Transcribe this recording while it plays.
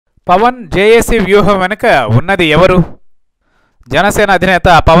Pawan JAC వ్యూహం వెనుక ఉన్నది ఎవరు? జనసేన అధినేత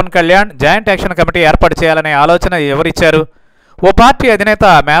Pawan Kalyan joint action committee ఏర్పాటు చేయాలనే ఆలోచన ఎవరిచ్చారు? ఓ పార్టీ అధినేత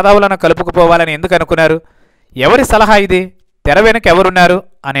మేధావులను కలుపుకుపోవాలని ఎందుకు అనుకున్నారు? ఎవరి సలహా ఇది? తెర వెనుక ఎవరున్నారు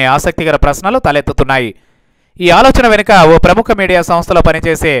అనే ఆసక్తికర ప్రశ్నలు తలెత్తుతున్నాయి. ఈ ఆలోచన వెనుక ఓ ప్రముఖ మీడియా సంస్థలో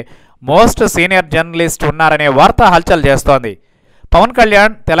పనిచేసే మోస్ట్ సీనియర్ జర్నలిస్ట్ ఉన్నారనే వార్త హల్చల్ చేస్తోంది. పవన్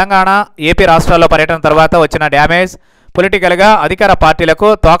కళ్యాణ్ తెలంగాణ, ఏపీ రాష్ట్రాల్లో పర్యటన తర్వాత వచ్చిన డ్యామేజ్, పొలిటికల్గా అధికార పార్టీలకు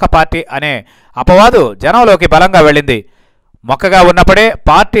తోక పార్టీ అనే అపవాదు జనంలోకి బలంగా వెళ్ళింది. మొక్కగా ఉన్నప్పుడే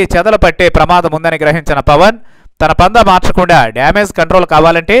పార్టీ చెదలు పట్టే ప్రమాదం ఉందని గ్రహించిన పవన్ తన పందా మార్చకుండా డ్యామేజ్ కంట్రోల్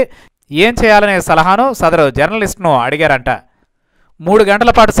కావాలంటే ఏం చేయాలనే సలహాను సదరు జర్నలిస్ట్ను అడిగారంట. 3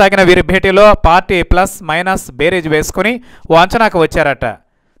 గంటల పాటు సాగిన వీరి భేటీలో పార్టీ ప్లస్ మైనస్ బేరీజ్ వేసుకుని ఓ అంచనాకు వచ్చారట.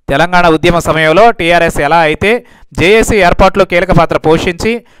 తెలంగాణ ఉద్యమ సమయంలో టీఆర్ఎస్ ఎలా అయితే జేఏసీ ఏర్పాట్లో కీలక పాత్ర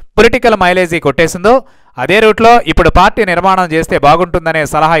పోషించి పొలిటికల్ మైలేజీ కొట్టేసిందో అదే రూట్లో ఇప్పుడు పార్టీ నిర్మాణం చేస్తే బాగుంటుందనే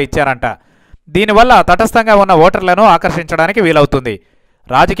సలహా ఇచ్చారంట. దీనివల్ల తటస్థంగా ఉన్న ఓటర్లను ఆకర్షించడానికి వీలవుతుంది.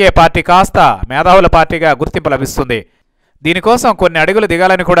 రాజకీయ పార్టీ కాస్త మేధావుల పార్టీగా గుర్తింపు లభిస్తుంది. దీనికోసం కొన్ని అడుగులు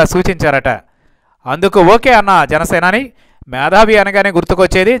దిగాలని కూడా సూచించారట. అందుకు ఓకే అన్న జనసేనాని మేధావి అనగానే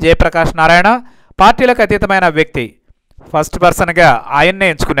గుర్తుకొచ్చేది జయప్రకాష్ నారాయణ, పార్టీలకు అతీతమైన వ్యక్తి. ఫస్ట్ పర్సన్గా ఆయన్నే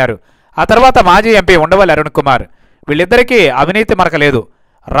ఎంచుకున్నారు. ఆ తర్వాత మాజీ ఎంపీ ఉండవల్లి అరుణ్ కుమార్. వీళ్ళిద్దరికీ అవినీతి మరకలేదు.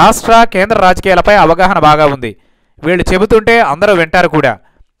 రాష్ట్ర, కేంద్ర రాజకీయాలపై అవగాహన బాగా ఉంది. వీళ్ళు చెబుతుంటే అందరూ వింటారు కూడా.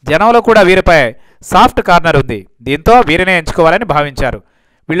 జనంలో కూడా వీరిపై సాఫ్ట్ కార్నర్ ఉంది. దీంతో వీరినే ఎంచుకోవాలని భావించారు.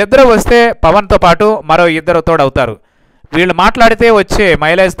 వీళ్ళిద్దరూ వస్తే పవన్తో పాటు మరో 2 తోడవుతారు. వీళ్ళు మాట్లాడితే వచ్చే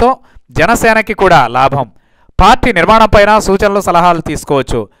మైలేజ్తో జనసేనకి కూడా లాభం. పార్టీ నిర్మాణంపైన సూచనలు, సలహాలు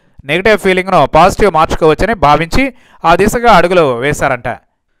తీసుకోవచ్చు. నెగిటివ్ ఫీలింగ్ను పాజిటివ్ మార్చుకోవచ్చని భావించి ఆ దిశగా అడుగులు వేశారంట.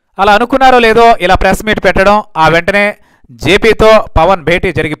 అలా అనుకున్నారో లేదో ఇలా ప్రెస్ మీట్ పెట్టడం, ఆ వెంటనే జేపీతో పవన్ భేటీ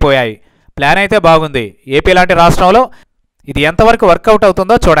జరిగిపోయాయి. ప్లాన్ అయితే బాగుంది. ఏపీ లాంటి రాష్ట్రంలో ఇది ఎంతవరకు వర్కౌట్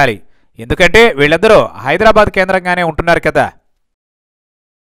అవుతుందో చూడాలి. ఎందుకంటే వీళ్ళిద్దరూ హైదరాబాద్ కేంద్రంగానే ఉంటున్నారు కదా.